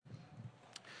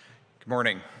Good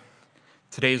morning.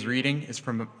 Today's reading is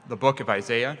from the book of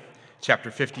Isaiah,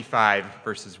 chapter 55,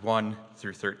 verses 1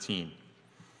 through 13.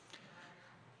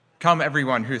 Come,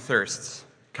 everyone who thirsts,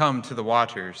 come to the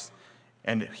waters,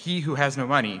 and he who has no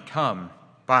money, come,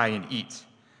 buy and eat.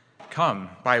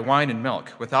 Come, buy wine and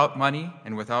milk, without money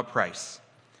and without price.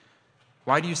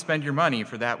 Why do you spend your money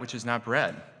for that which is not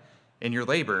bread, and your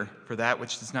labor for that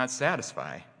which does not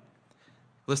satisfy?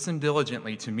 Listen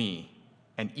diligently to me,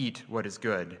 and eat what is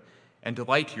good, and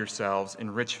delight yourselves in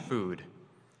rich food.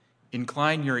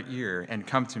 Incline your ear and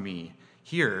come to me.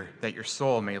 Hear that your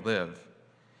soul may live.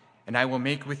 And I will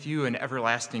make with you an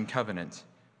everlasting covenant,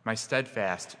 my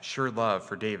steadfast, sure love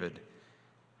for David.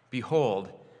 Behold,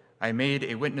 I made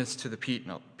a witness to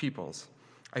the peoples.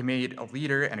 I made a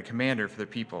leader and a commander for the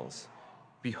peoples.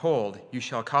 Behold, you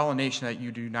shall call a nation that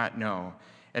you do not know,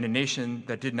 and a nation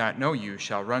that did not know you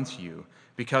shall run to you,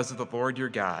 because of the Lord your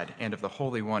God and of the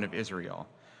Holy One of Israel.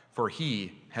 For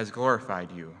he has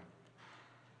glorified you.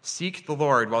 Seek the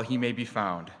Lord while he may be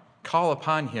found. Call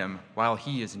upon him while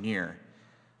he is near.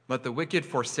 Let the wicked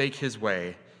forsake his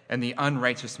way, and the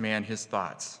unrighteous man his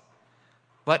thoughts.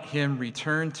 Let him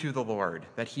return to the Lord,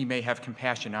 that he may have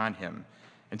compassion on him,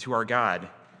 and to our God,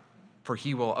 for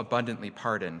he will abundantly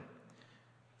pardon.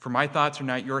 For my thoughts are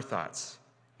not your thoughts,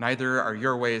 neither are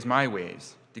your ways my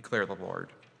ways, declare the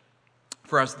Lord.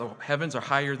 For as the heavens are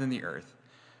higher than the earth,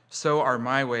 so are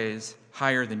my ways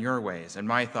higher than your ways, and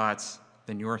my thoughts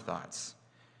than your thoughts.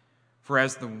 For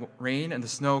as the rain and the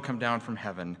snow come down from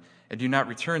heaven, and do not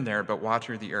return there, but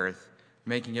water the earth,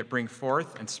 making it bring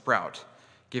forth and sprout,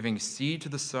 giving seed to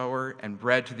the sower and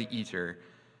bread to the eater,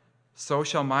 so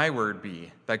shall my word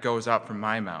be that goes out from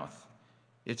my mouth.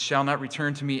 It shall not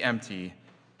return to me empty,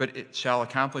 but it shall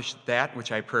accomplish that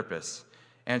which I purpose,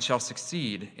 and shall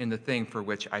succeed in the thing for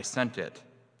which I sent it.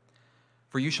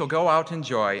 For you shall go out in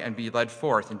joy and be led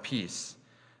forth in peace.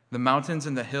 The mountains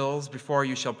and the hills before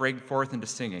you shall break forth into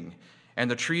singing, and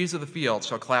the trees of the field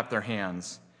shall clap their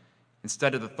hands.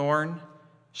 Instead of the thorn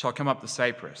shall come up the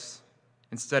cypress.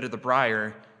 Instead of the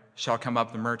briar shall come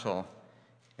up the myrtle,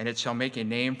 and it shall make a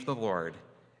name for the Lord,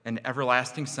 an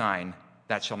everlasting sign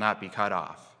that shall not be cut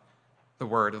off. The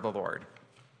word of the Lord.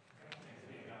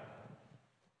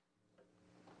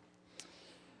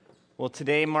 Well,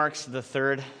 today marks the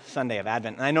third Sunday of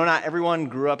Advent. And I know not everyone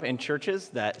grew up in churches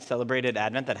that celebrated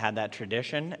Advent, that had that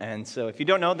tradition. And so if you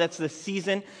don't know, that's the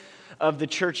season of the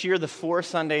church year, the 4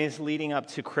 Sundays leading up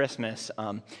to Christmas.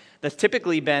 That's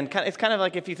typically been, it's kind of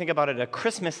like, if you think about it, a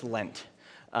Christmas Lent.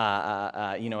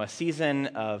 A season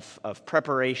of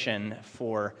preparation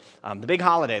for the big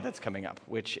holiday that's coming up,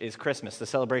 which is Christmas, the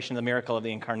celebration of the miracle of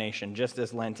the Incarnation, just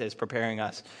as Lent is preparing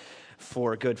us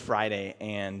for Good Friday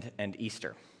and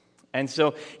Easter. And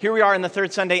so here we are in the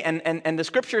third Sunday, and the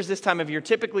scriptures this time of year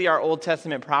typically are Old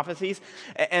Testament prophecies,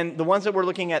 and the ones that we're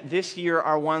looking at this year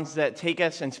are ones that take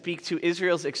us and speak to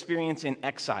Israel's experience in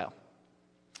exile.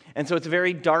 And so it's a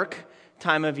very dark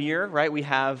time of year, right? We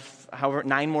have,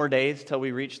 9 more days till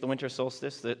we reach the winter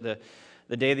solstice, the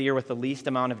day of the year with the least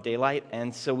amount of daylight,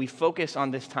 and so we focus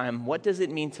on this time. What does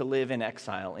it mean to live in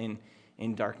exile,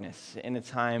 in darkness, in a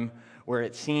time where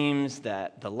it seems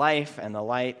that the life and the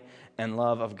light and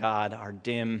love of God are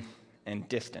dim and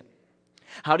distant?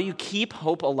 How do you keep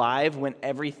hope alive when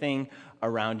everything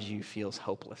around you feels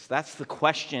hopeless? That's the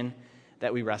question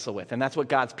that we wrestle with, and that's what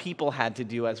God's people had to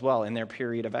do as well in their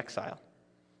period of exile.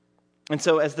 And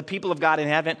so as the people of God in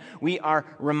Advent, we are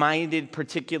reminded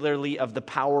particularly of the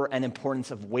power and importance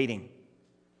of waiting,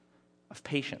 of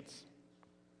patience.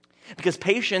 Because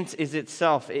patience is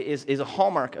itself is a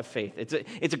hallmark of faith.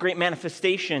 It's a great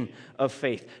manifestation of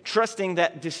faith. Trusting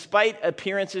that despite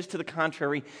appearances to the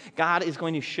contrary, God is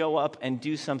going to show up and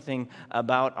do something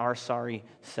about our sorry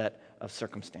set of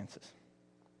circumstances.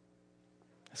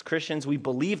 As Christians, we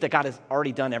believe that God has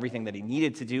already done everything that he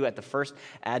needed to do at the first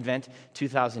Advent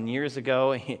 2,000 years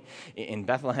ago in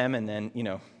Bethlehem, and then,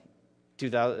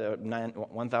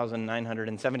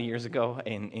 1,970 years ago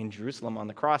in Jerusalem on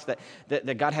the cross,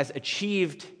 that God has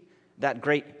achieved that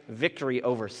great victory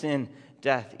over sin,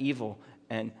 death, evil,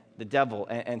 and the devil.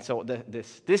 And so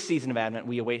this season of Advent,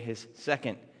 we await his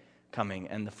second coming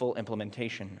and the full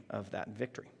implementation of that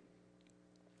victory.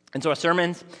 And so our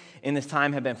sermons in this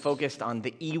time have been focused on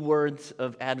the E words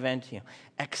of Advent,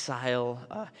 exile,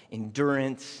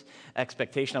 endurance,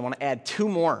 expectation. I want to add 2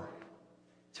 more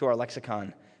to our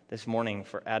lexicon this morning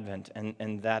for Advent,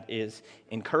 and that is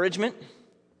encouragement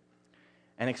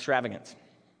and extravagance.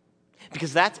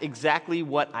 Because that's exactly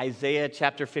what Isaiah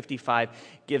chapter 55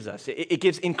 gives us. It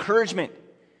gives encouragement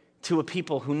to a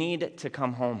people who need to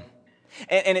come home.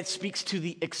 And it speaks to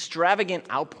the extravagant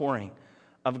outpouring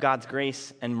of God's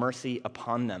grace and mercy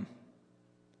upon them.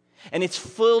 And it's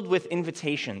filled with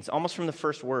invitations, almost from the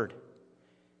first word.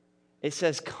 It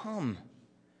says, come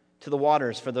to the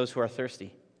waters for those who are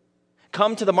thirsty.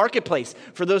 Come to the marketplace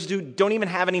for those who don't even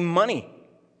have any money.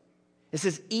 It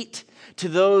says, eat to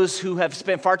those who have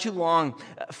spent far too long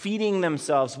feeding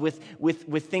themselves with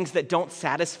things that don't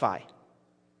satisfy.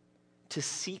 To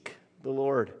seek the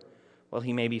Lord while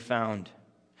he may be found.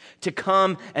 To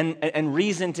come and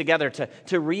reason together,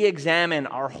 to re-examine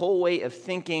our whole way of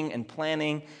thinking and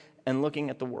planning and looking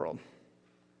at the world.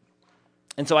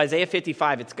 And so Isaiah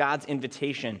 55, it's God's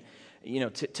invitation,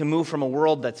 to move from a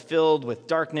world that's filled with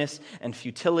darkness and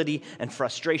futility and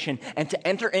frustration and to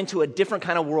enter into a different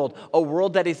kind of world, a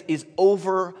world that is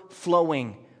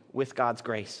overflowing with God's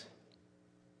grace.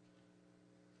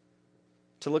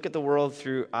 To look at the world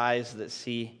through eyes that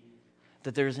see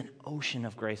that there's an ocean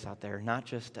of grace out there, not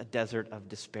just a desert of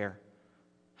despair.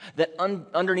 That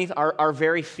underneath our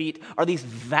very feet are these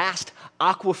vast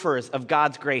aquifers of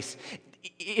God's grace.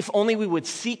 If only we would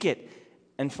seek it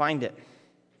and find it.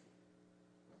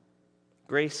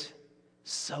 Grace,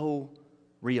 so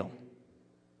real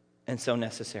and so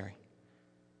necessary.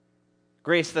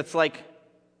 Grace that's like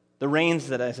the rains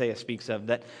that Isaiah speaks of,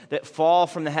 that fall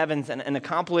from the heavens and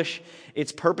accomplish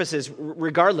its purposes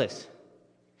regardless.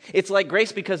 It's like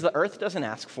grace because the earth doesn't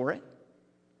ask for it.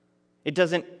 It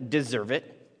doesn't deserve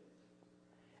it.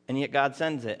 And yet God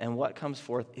sends it. And what comes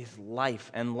forth is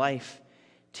life, and life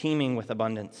teeming with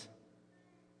abundance.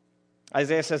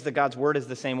 Isaiah says that God's word is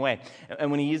the same way.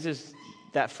 And when he uses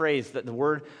that phrase, that the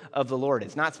word of the Lord,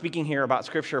 it's not speaking here about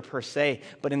Scripture per se,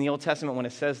 but in the Old Testament when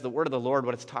it says the word of the Lord,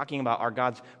 what it's talking about are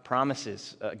God's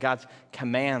promises, God's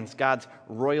commands, God's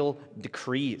royal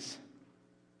decrees.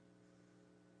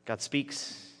 God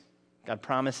speaks, God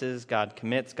promises, God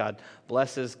commits, God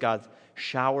blesses, God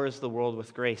showers the world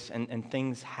with grace, and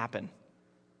things happen.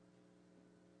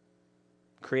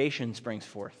 Creation springs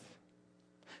forth.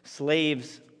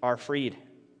 Slaves are freed.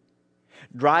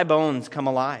 Dry bones come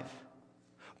alive.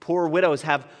 Poor widows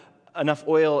have enough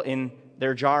oil in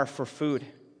their jar for food.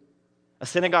 A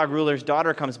synagogue ruler's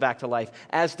daughter comes back to life,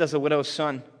 as does a widow's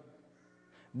son.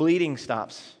 Bleeding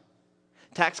stops.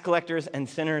 Tax collectors and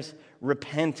sinners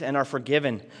repent and are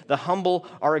forgiven. The humble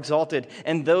are exalted,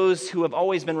 and those who have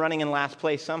always been running in last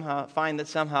place somehow find that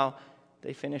somehow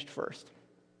they finished first.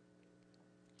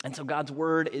 And so God's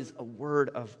word is a word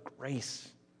of grace,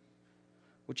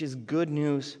 which is good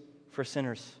news for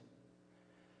sinners.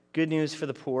 Good news for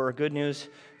the poor, good news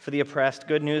for the oppressed,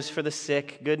 good news for the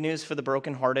sick, good news for the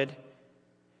brokenhearted,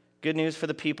 good news for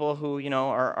the people who,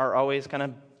 are always kind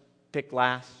of picked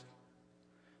last,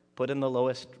 put in the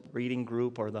lowest reading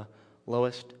group or the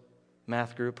lowest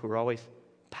math group, who are always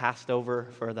passed over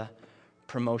for the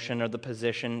promotion or the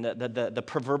position, the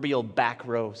proverbial back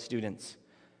row students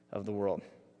of the world.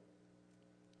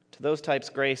 To those types,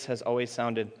 grace has always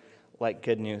sounded like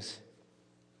good news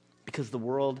because the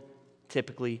world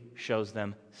typically shows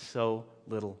them so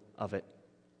little of it.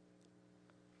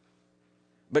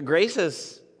 But grace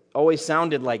has always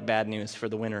sounded like bad news for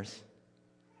the winners,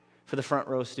 for the front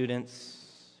row students,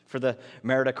 for the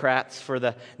meritocrats, for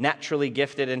the naturally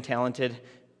gifted and talented,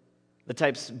 the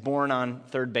types born on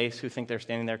third base who think they're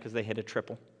standing there because they hit a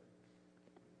triple.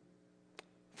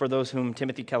 For those whom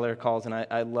Timothy Keller calls, and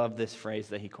I love this phrase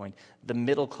that he coined, the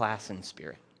middle class in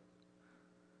spirit.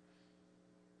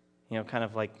 Kind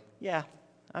of like, yeah,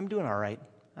 I'm doing all right.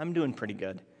 I'm doing pretty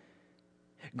good.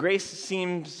 Grace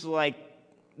seems like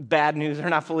bad news or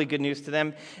not fully good news to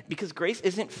them because grace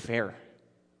isn't fair.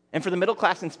 And for the middle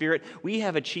class in spirit, we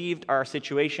have achieved our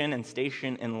situation and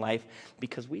station in life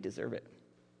because we deserve it.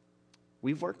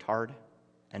 We've worked hard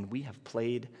and we have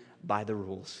played by the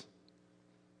rules.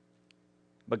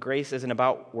 But grace isn't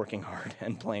about working hard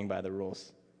and playing by the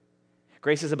rules.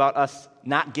 Grace is about us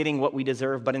not getting what we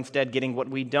deserve, but instead getting what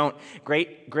we don't.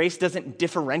 Grace doesn't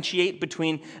differentiate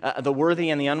between the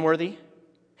worthy and the unworthy.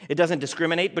 It doesn't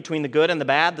discriminate between the good and the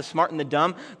bad, the smart and the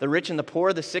dumb, the rich and the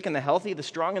poor, the sick and the healthy, the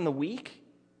strong and the weak.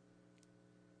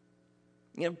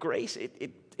 Grace,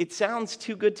 it sounds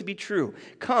too good to be true.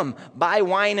 Come, buy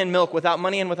wine and milk without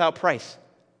money and without price.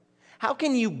 How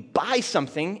can you buy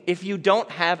something if you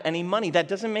don't have any money? That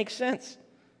doesn't make sense.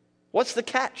 What's the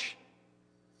catch?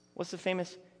 What's the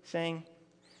famous saying?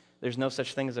 There's no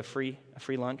such thing as a free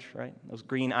lunch, right? Those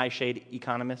green eye shade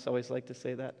economists always like to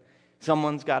say that.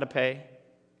 Someone's got to pay.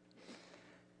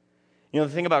 The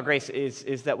thing about grace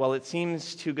is that while it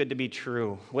seems too good to be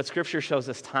true, what Scripture shows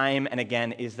us time and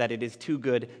again is that it is too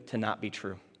good to not be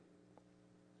true.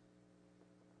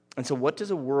 And so what does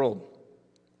a world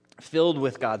filled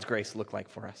with God's grace look like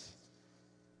for us?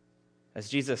 As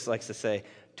Jesus likes to say,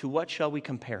 to what shall we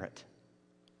compare it?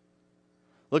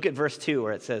 Look at verse 2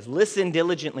 where it says, listen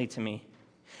diligently to me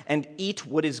and eat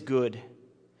what is good.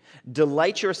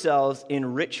 Delight yourselves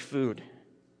in rich food.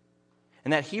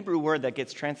 And that Hebrew word that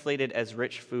gets translated as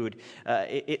rich food,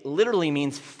 it literally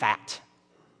means fat.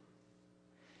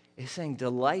 It's saying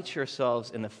delight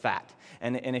yourselves in the fat.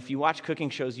 And if you watch cooking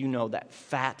shows, you know that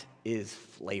fat is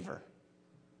flavor.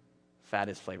 Fat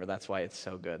is flavor. That's why it's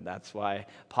so good. That's why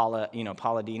Paula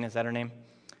Deen, is that her name?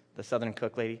 The Southern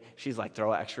cook lady. She's like,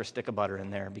 throw an extra stick of butter in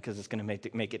there because it's going to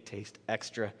make it taste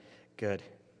extra good.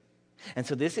 And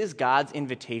so this is God's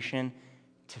invitation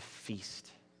to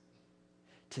feast,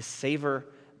 to savor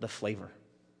the flavor.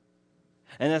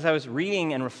 And as I was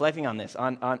reading and reflecting on this,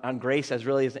 on grace as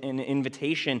really as an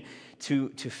invitation to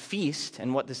feast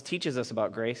and what this teaches us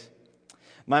about grace,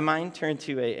 my mind turned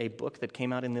to a book that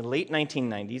came out in the late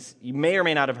 1990s. You may or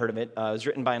may not have heard of it. It was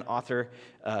written by an author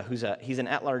he's an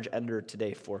at-large editor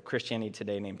today for Christianity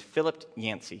Today named Philip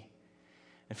Yancey.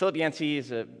 And Philip Yancey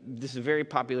this is a very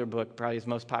popular book, probably his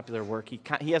most popular work.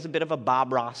 He has a bit of a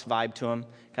Bob Ross vibe to him,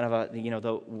 kind of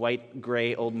the white,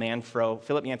 gray old man fro.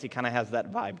 Philip Yancey kind of has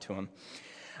that vibe to him.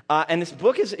 And this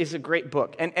book is a great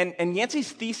book. And Yancey's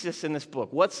thesis in this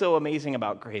book, what's so amazing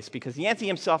about grace? Because Yancey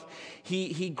himself,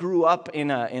 he grew up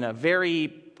in a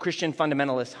very Christian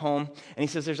fundamentalist home. And he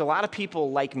says there's a lot of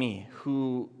people like me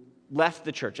who left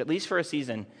the church, at least for a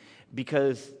season,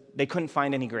 because they couldn't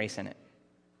find any grace in it.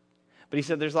 But he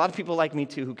said there's a lot of people like me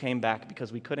too who came back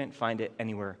because we couldn't find it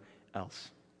anywhere else.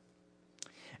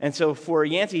 And so for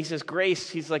Yancey, he says grace,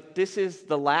 he's like, this is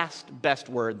the last best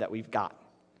word that we've got.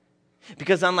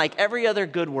 Because unlike every other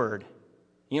good word,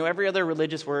 every other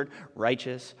religious word,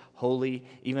 righteous, holy,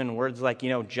 even words like,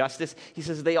 justice, he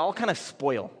says they all kind of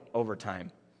spoil over time.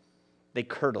 They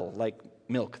curdle like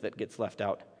milk that gets left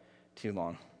out too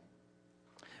long.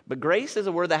 But grace is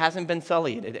a word that hasn't been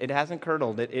sullied. It hasn't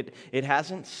curdled. It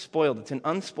hasn't spoiled. It's an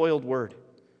unspoiled word.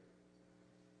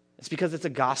 It's because it's a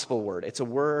gospel word. It's a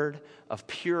word of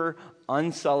pure,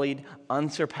 unsullied,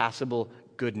 unsurpassable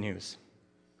good news.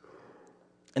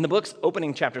 In the book's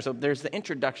opening chapter, so there's the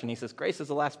introduction. He says, grace is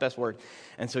the last best word.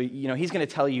 And so, he's going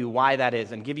to tell you why that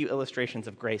is and give you illustrations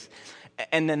of grace.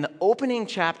 And then the opening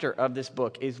chapter of this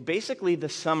book is basically the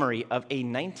summary of a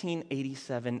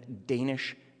 1987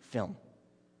 Danish film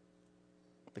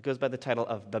that goes by the title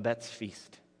of Babette's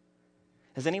Feast.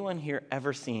 Has anyone here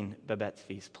ever seen Babette's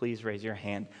Feast? Please raise your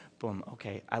hand. Boom.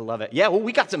 Okay, I love it. Yeah, well,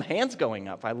 we got some hands going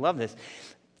up. I love this.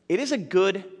 It is a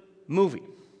good movie.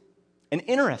 An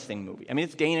interesting movie. I mean,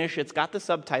 it's Danish. It's got the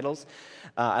subtitles.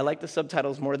 I like the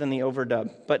subtitles more than the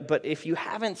overdub. But if you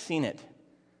haven't seen it,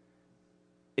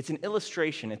 it's an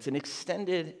illustration. It's an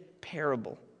extended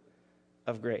parable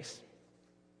of grace.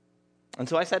 And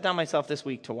so I sat down myself this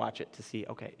week to watch it to see,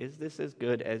 okay, is this as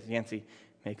good as Yancey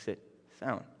makes it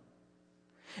sound?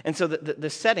 And so the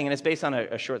setting, and it's based on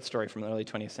a short story from the early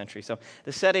 20th century. So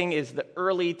the setting is the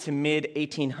early to mid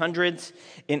 1800s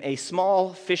in a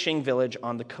small fishing village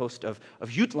on the coast of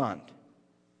Jutland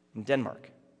in Denmark.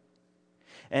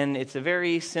 And it's a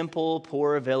very simple,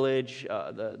 poor village.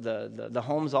 The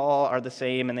homes all are the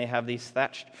same, and they have these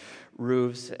thatched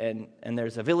roofs. And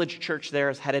there's a village church there.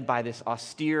 It's headed by this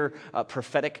austere,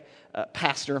 prophetic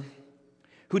pastor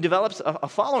who develops a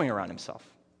following around himself,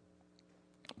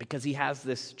 because he has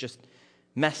this just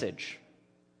message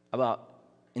about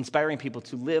inspiring people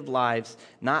to live lives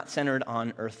not centered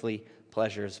on earthly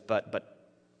pleasures, but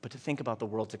to think about the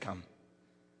world to come,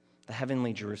 the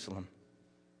heavenly Jerusalem.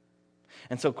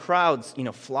 And so crowds,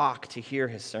 flock to hear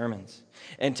his sermons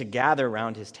and to gather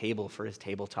around his table for his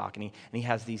table talk. And he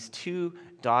has these two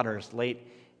daughters late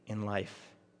in life,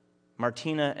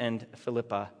 Martina and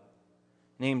Philippa,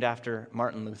 named after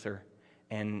Martin Luther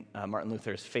and Martin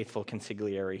Luther's faithful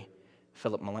consigliere,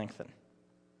 Philip Melanchthon.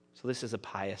 So this is a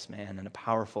pious man and a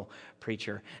powerful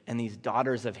preacher, and these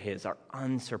daughters of his are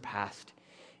unsurpassed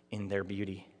in their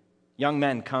beauty. Young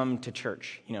men come to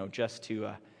church, just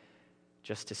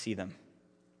to see them.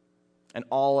 And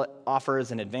all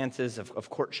offers and advances of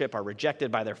courtship are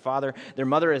rejected by their father. Their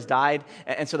mother has died,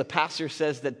 and so the pastor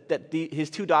says that his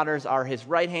two daughters are his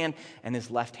right hand and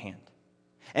his left hand.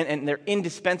 And they're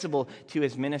indispensable to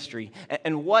his ministry.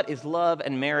 And what is love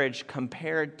and marriage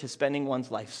compared to spending one's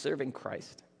life serving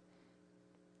Christ?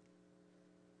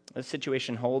 This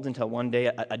situation holds until one day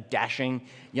a dashing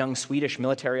young Swedish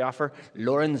military officer,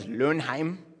 Lorenz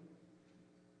Lönheim,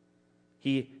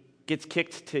 he gets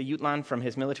kicked to Jutland from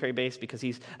his military base because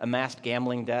he's amassed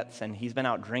gambling debts and he's been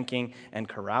out drinking and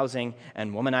carousing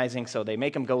and womanizing. So they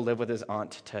make him go live with his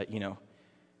aunt to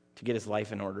get his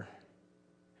life in order.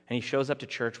 And he shows up to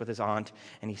church with his aunt,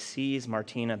 and he sees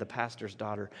Martina, the pastor's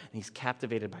daughter, and he's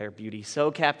captivated by her beauty,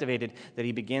 so captivated that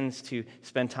he begins to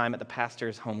spend time at the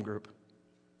pastor's home group.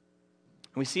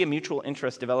 And we see a mutual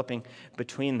interest developing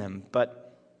between them,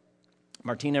 but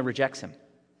Martina rejects him.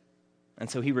 And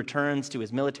so he returns to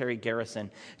his military garrison,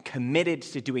 committed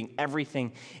to doing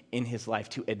everything in his life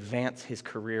to advance his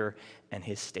career and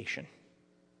his station.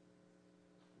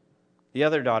 The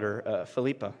other daughter,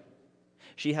 Philippa,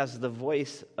 she has the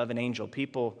voice of an angel.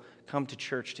 People come to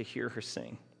church to hear her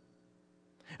sing.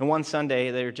 And one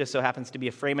Sunday, there just so happens to be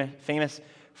a famous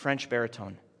French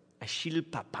baritone, Achille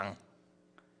Papin. And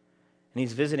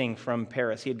he's visiting from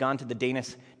Paris. He had gone to the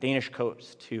Danish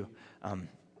coast to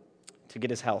get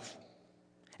his health.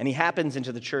 And he happens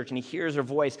into the church, and he hears her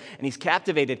voice, and he's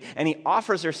captivated, and he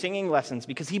offers her singing lessons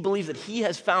because he believes that he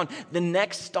has found the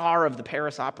next star of the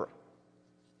Paris Opera.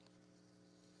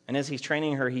 And as he's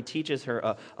training her, he teaches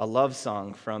her a love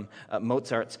song from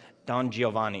Mozart's Don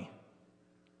Giovanni,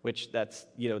 which that's,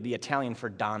 the Italian for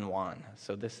Don Juan.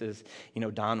 So this is,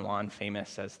 Don Juan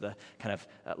famous as the kind of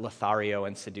Lothario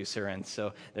and seducer. And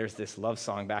so there's this love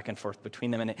song back and forth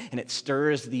between them, and it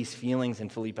stirs these feelings in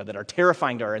Philippa that are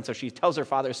terrifying to her. And so she tells her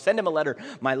father, send him a letter.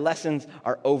 My lessons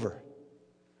are over.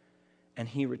 And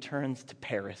he returns to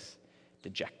Paris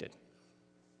dejected.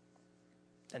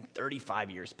 Then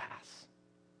 35 years pass.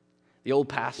 The old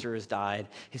pastor has died,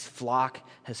 his flock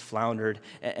has floundered,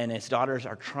 and his daughters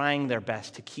are trying their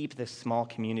best to keep this small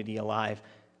community alive,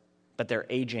 but they're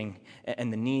aging,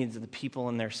 and the needs of the people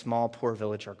in their small, poor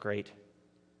village are great.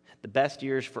 The best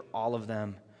years for all of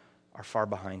them are far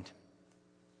behind.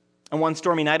 And one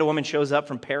stormy night, a woman shows up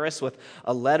from Paris with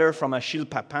a letter from Achille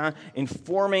Papin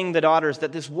informing the daughters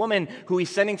that this woman who he's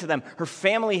sending to them, her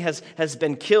family has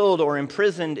been killed or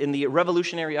imprisoned in the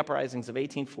revolutionary uprisings of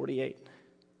 1848.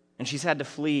 And she's had to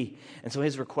flee. And so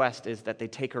his request is that they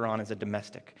take her on as a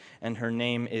domestic. And her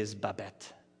name is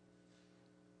Babette.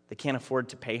 They can't afford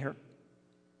to pay her,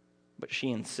 but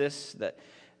she insists that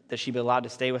she be allowed to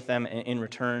stay with them in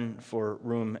return for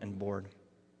room and board.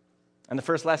 And the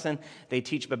first lesson they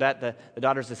teach Babette, the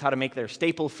daughters, is how to make their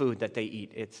staple food that they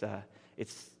eat.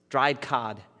 It's dried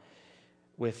cod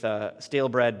with stale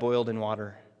bread boiled in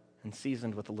water and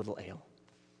seasoned with a little ale.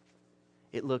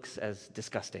 It looks as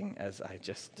disgusting as I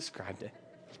just described it.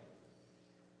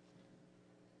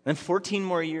 Then 14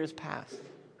 more years pass,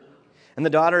 and the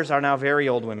daughters are now very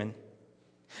old women.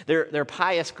 Their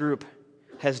pious group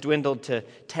has dwindled to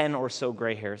 10 or so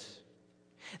gray hairs.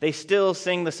 They still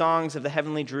sing the songs of the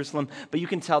heavenly Jerusalem, but you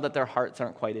can tell that their hearts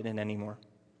aren't quite in it anymore.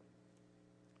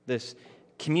 This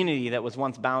community that was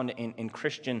once bound in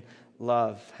Christian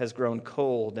love has grown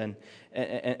cold,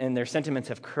 and their sentiments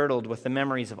have curdled with the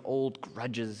memories of old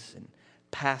grudges and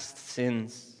past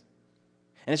sins.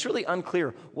 And it's really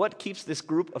unclear what keeps this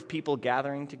group of people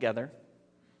gathering together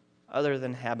other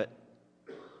than habit.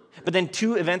 But then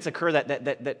two events occur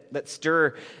that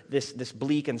stir this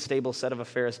bleak and stable set of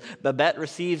affairs. Babette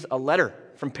receives a letter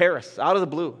from Paris out of the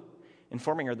blue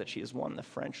informing her that she has won the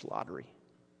French lottery.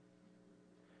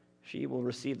 She will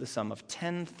receive the sum of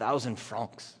 10,000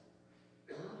 francs.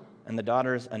 And the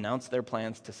daughters announce their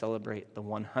plans to celebrate the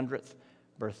 100th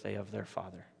birthday of their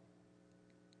father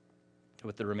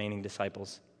with the remaining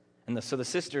disciples. And so the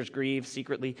sisters grieve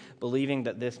secretly, believing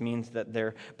that this means that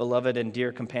their beloved and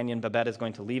dear companion Babette is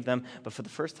going to leave them. But for the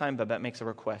first time, Babette makes a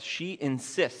request. She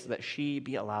insists that she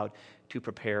be allowed to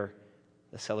prepare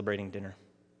the celebrating dinner.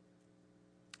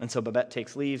 And so Babette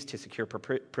takes leaves to secure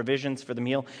provisions for the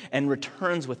meal and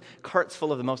returns with carts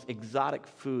full of the most exotic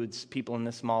foods people in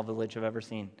this small village have ever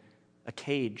seen. A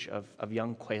cage of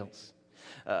young quails,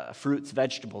 fruits,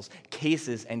 vegetables,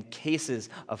 cases and cases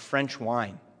of French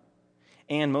wine.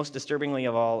 And most disturbingly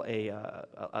of all,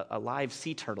 a live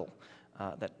sea turtle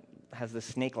that has this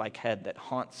snake-like head that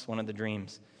haunts one of the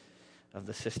dreams of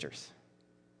the sisters.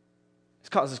 This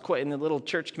causes quite, in the little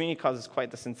church community, causes quite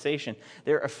the sensation.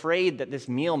 They're afraid that this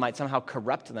meal might somehow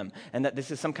corrupt them and that this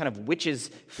is some kind of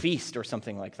witch's feast or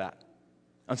something like that.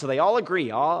 And so they all agree,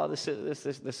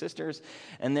 the sisters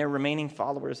and their remaining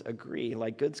followers agree,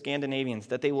 like good Scandinavians,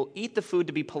 that they will eat the food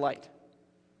to be polite,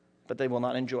 but they will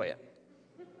not enjoy it.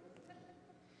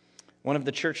 One of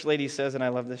the church ladies says, and I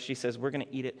love this, she says, we're going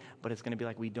to eat it, but it's going to be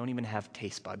like we don't even have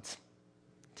taste buds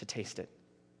to taste it.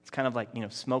 It's kind of like,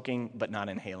 smoking but not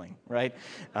inhaling, right?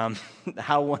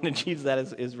 How one achieves that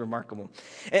is remarkable.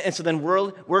 And so then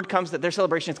word comes that their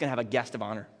celebration is going to have a guest of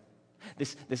honor.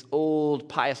 This old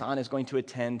pious aunt is going to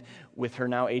attend with her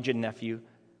now aged nephew,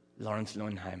 Lawrence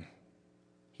Lowenheim.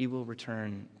 He will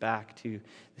return back to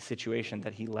the situation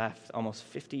that he left almost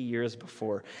 50 years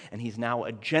before, and he's now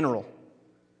a general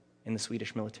in the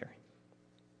Swedish military.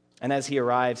 And as he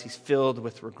arrives, he's filled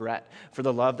with regret for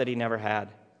the love that he never had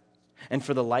and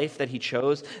for the life that he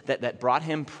chose that brought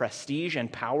him prestige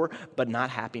and power, but not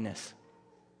happiness.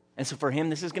 And so for him,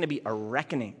 this is going to be a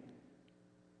reckoning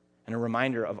and a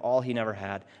reminder of all he never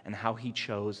had and how he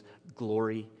chose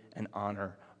glory and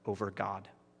honor over God.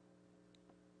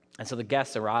 And so the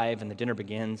guests arrive and the dinner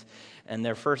begins, and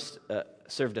they're first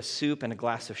served a soup and a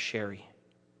glass of sherry.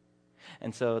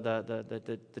 And so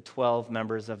the 12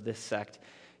 members of this sect,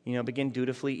 begin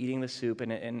dutifully eating the soup,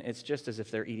 and it's just as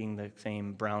if they're eating the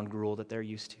same brown gruel that they're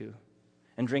used to,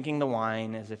 and drinking the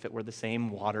wine as if it were the same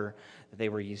water that they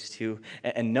were used to.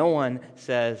 And no one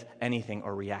says anything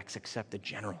or reacts except the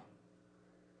general,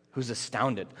 who's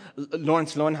astounded.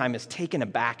 Lawrence Lowenheim is taken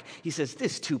aback. He says,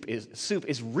 "This soup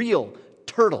is real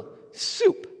turtle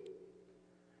soup.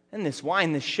 And this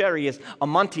wine, this sherry, is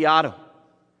Amontillado,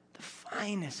 the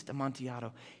finest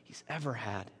Amontillado he's ever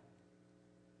had."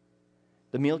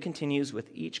 The meal continues with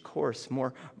each course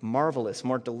more marvelous,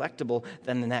 more delectable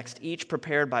than the next, each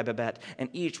prepared by Babette, and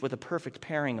each with a perfect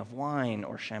pairing of wine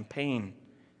or champagne.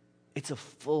 It's a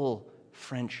full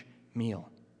French meal.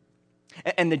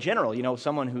 And the general,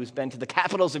 someone who's been to the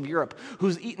capitals of Europe,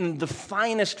 who's eaten the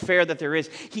finest fare that there is,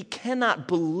 he cannot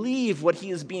believe what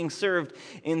he is being served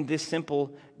in this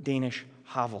simple Danish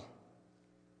hovel.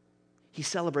 He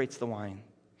celebrates the wine.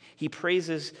 He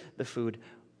praises the food,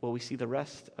 while we see the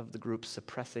rest of the group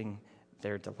suppressing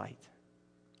their delight.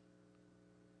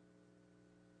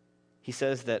 He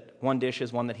says that one dish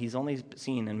is one that he's only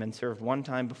seen and been served one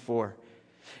time before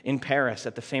in Paris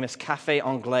at the famous Café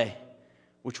Anglais,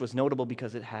 which was notable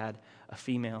because it had a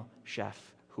female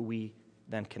chef who we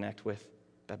then connect with,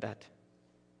 Babette.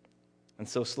 And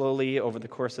so slowly over the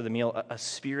course of the meal, a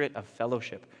spirit of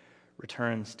fellowship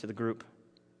returns to the group.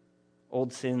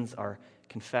 Old sins are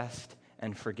confessed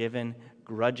and forgiven.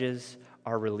 Grudges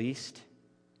are released.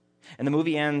 And the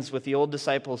movie ends with the old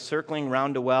disciples circling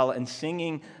round a well and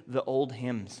singing the old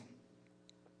hymns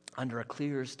under a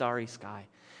clear, starry sky.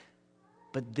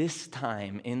 But this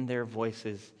time in their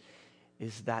voices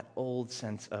is that old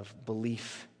sense of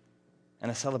belief and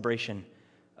a celebration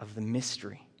of the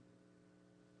mystery.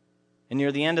 And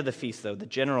near the end of the feast, though, the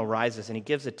general rises and he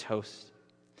gives a toast.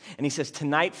 And he says,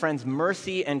 "Tonight, friends,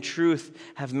 mercy and truth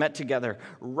have met together.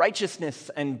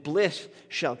 Righteousness and bliss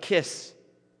shall kiss.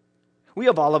 We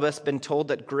have all of us been told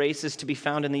that grace is to be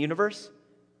found in the universe.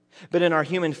 But in our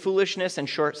human foolishness and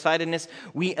short-sightedness,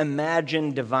 we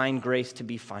imagine divine grace to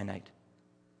be finite.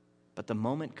 But the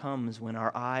moment comes when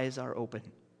our eyes are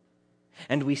open,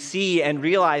 and we see and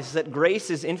realize that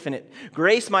grace is infinite.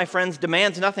 Grace, my friends,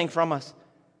 demands nothing from us,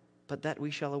 but that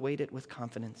we shall await it with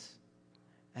confidence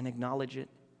and acknowledge it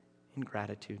in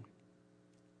gratitude."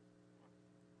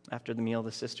 After the meal,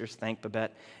 the sisters thank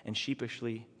Babette and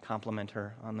sheepishly compliment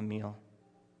her on the meal.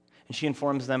 And she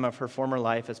informs them of her former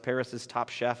life as Paris's top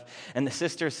chef, and the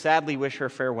sisters sadly wish her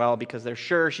farewell because they're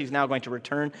sure she's now going to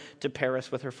return to Paris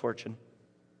with her fortune.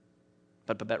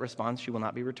 But Babette responds she will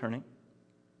not be returning.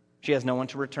 She has no one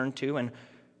to return to, and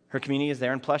her community is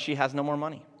there, and plus she has no more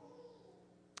money.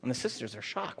 And the sisters are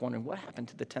shocked, wondering what happened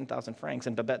to the 10,000 francs,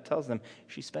 and Babette tells them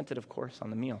she spent it, of course, on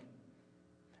the meal.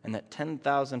 And that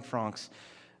 10,000 francs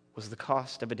was the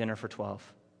cost of a dinner for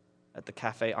 12 at the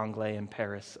Café Anglais in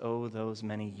Paris, those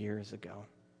many years ago.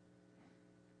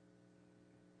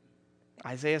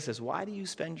 Isaiah says, "Why do you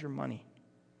spend your money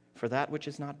for that which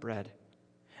is not bread,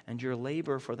 and your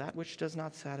labor for that which does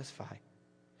not satisfy?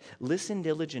 Listen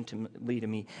diligently to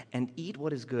me and eat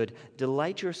what is good.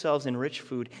 Delight yourselves in rich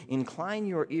food. Incline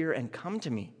your ear and come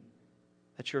to me,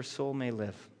 that your soul may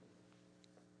live."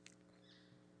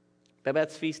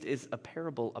 Babette's feast is a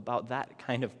parable about that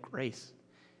kind of grace.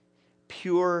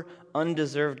 Pure,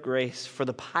 undeserved grace for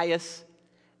the pious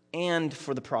and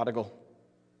for the prodigal.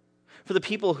 For the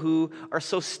people who are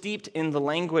so steeped in the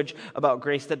language about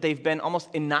grace that they've been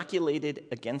almost inoculated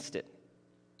against it.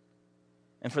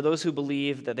 And for those who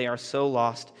believe that they are so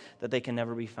lost that they can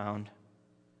never be found,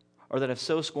 or that have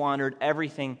so squandered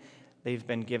everything they've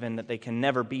been given that they can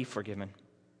never be forgiven.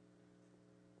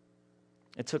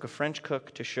 It took a French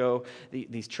cook to show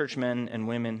these churchmen and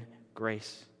women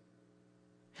grace.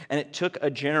 And it took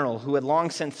a general who had long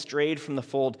since strayed from the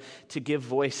fold to give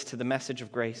voice to the message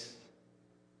of grace.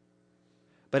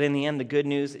 But in the end, the good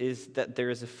news is that there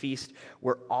is a feast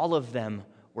where all of them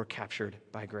were captured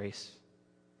by grace.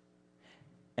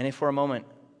 And if for a moment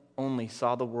only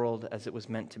saw the world as it was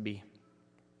meant to be.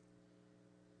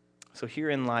 So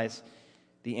herein lies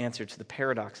the answer to the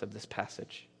paradox of this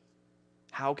passage.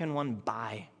 How can one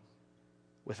buy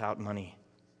without money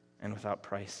and without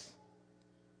price?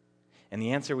 And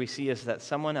the answer we see is that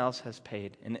someone else has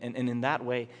paid. And in that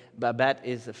way, Babette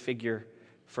is a figure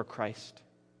for Christ.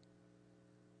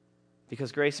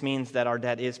 Because grace means that our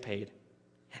debt is paid.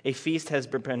 A feast has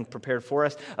been prepared for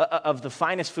us of the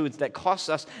finest foods that costs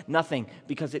us nothing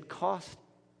because it cost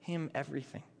him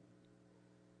everything.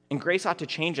 And grace ought to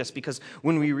change us because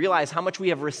when we realize how much we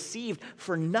have received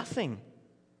for nothing,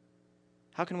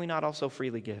 how can we not also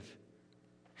freely give?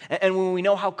 And when we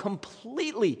know how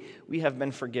completely we have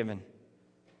been forgiven,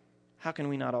 how can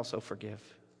we not also forgive?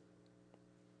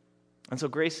 And so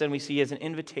grace, then, we see as an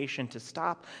invitation to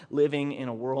stop living in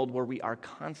a world where we are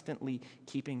constantly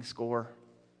keeping score.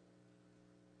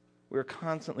 We're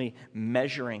constantly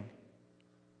measuring,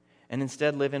 and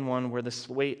instead live in one where the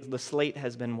slate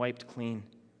has been wiped clean,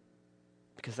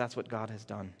 because that's what God has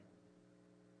done.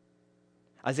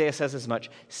 Isaiah says as much: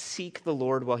 seek the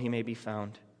Lord while he may be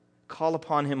found. Call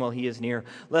upon him while he is near.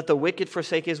 Let the wicked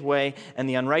forsake his way, and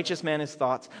the unrighteous man his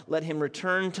thoughts. Let him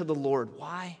return to the Lord.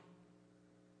 Why?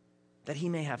 That he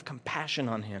may have compassion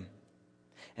on him,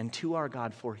 and to our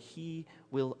God, for he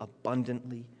will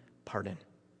abundantly pardon.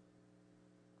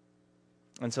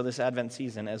 And so this Advent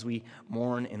season, as we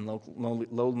mourn in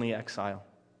lonely exile,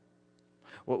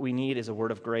 what we need is a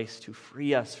word of grace to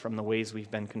free us from the ways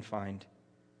we've been confined,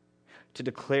 to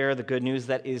declare the good news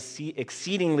that is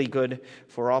exceedingly good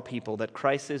for all people, that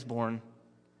Christ is born,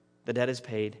 the debt is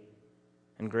paid,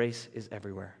 and grace is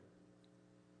everywhere.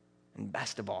 And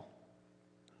best of all,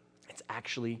 it's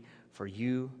actually for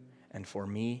you and for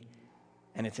me,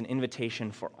 and it's an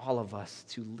invitation for all of us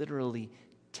to literally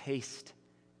taste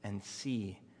and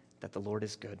see that the Lord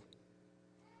is good.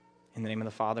 In the name of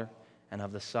the Father, and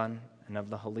of the Son, and of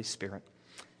the Holy Spirit,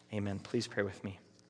 amen. Please pray with me.